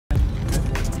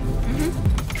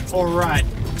Alright,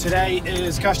 today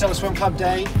is Castella Swim Club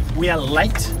day. We are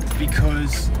late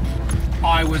because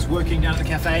I was working down at the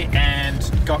cafe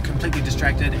and got completely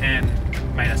distracted and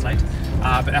made us late.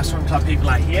 But our swim club people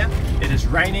are here. It is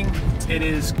raining. It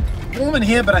is warm in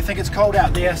here, but I think it's cold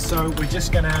out there, so we're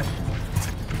just gonna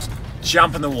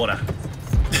jump in the water.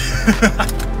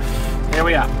 Here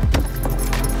we are.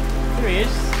 Here he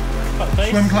is.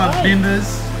 Swim club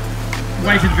members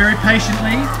waited very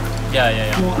patiently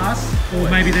Yeah. for us, or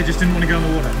maybe they just didn't want to go in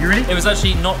the water. You ready? It was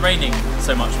actually not raining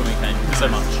so much when we came. Nice. So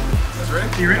much. That's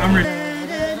ready? You ready? I'm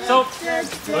ready. Top.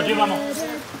 Oggi vamos.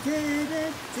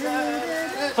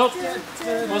 Top.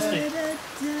 Mostly.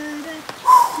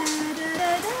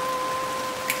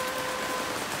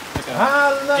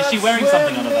 Is she wearing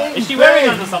something under that? Is she wearing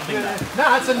under something there?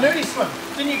 No, it's a nudie swim.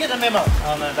 Didn't you get the memo?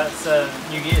 Oh no, that's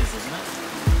New Year's, isn't it?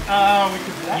 We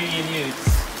could do that. New Year nudes.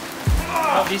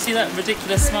 Oh, do you see that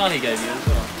ridiculous smile he gave you as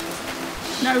well?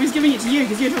 No, he was giving it to you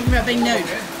because you were talking about being nude.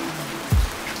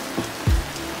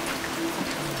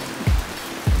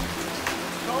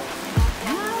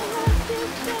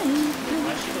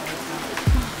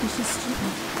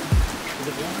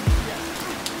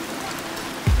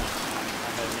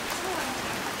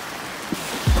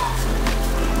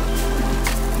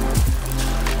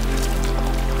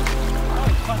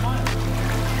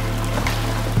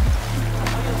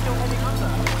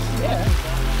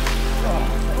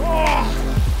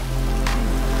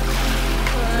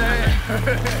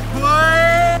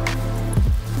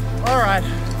 Alright,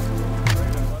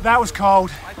 that was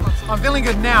cold. I'm feeling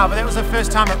good now, but that was the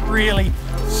first time it really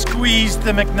squeezed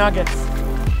the McNuggets.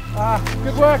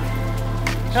 Good work.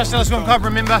 Castella Swim Club,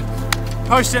 remember,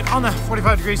 post it on the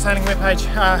 45 Degrees Sailing webpage,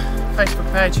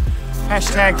 Facebook page,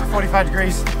 hashtag 45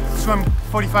 Degrees Swim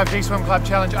 45D Swim Club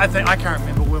Challenge. I can't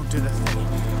remember, we'll do the thing.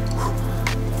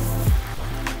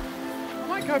 I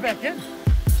might go back in.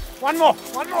 One more.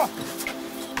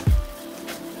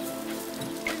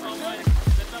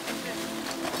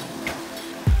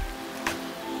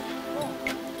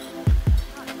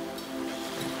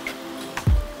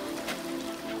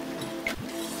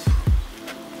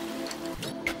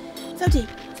 Salty,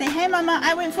 say hey mama,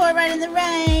 I went for a ride in the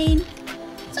rain.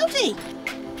 Salty!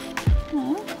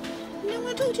 Oh, you don't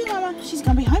want to talk to your mama. She's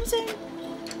going to be home soon.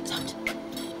 Salt.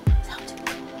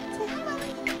 Say hi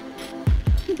mommy.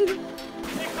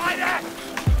 Like that!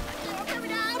 Oh, coming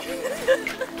down.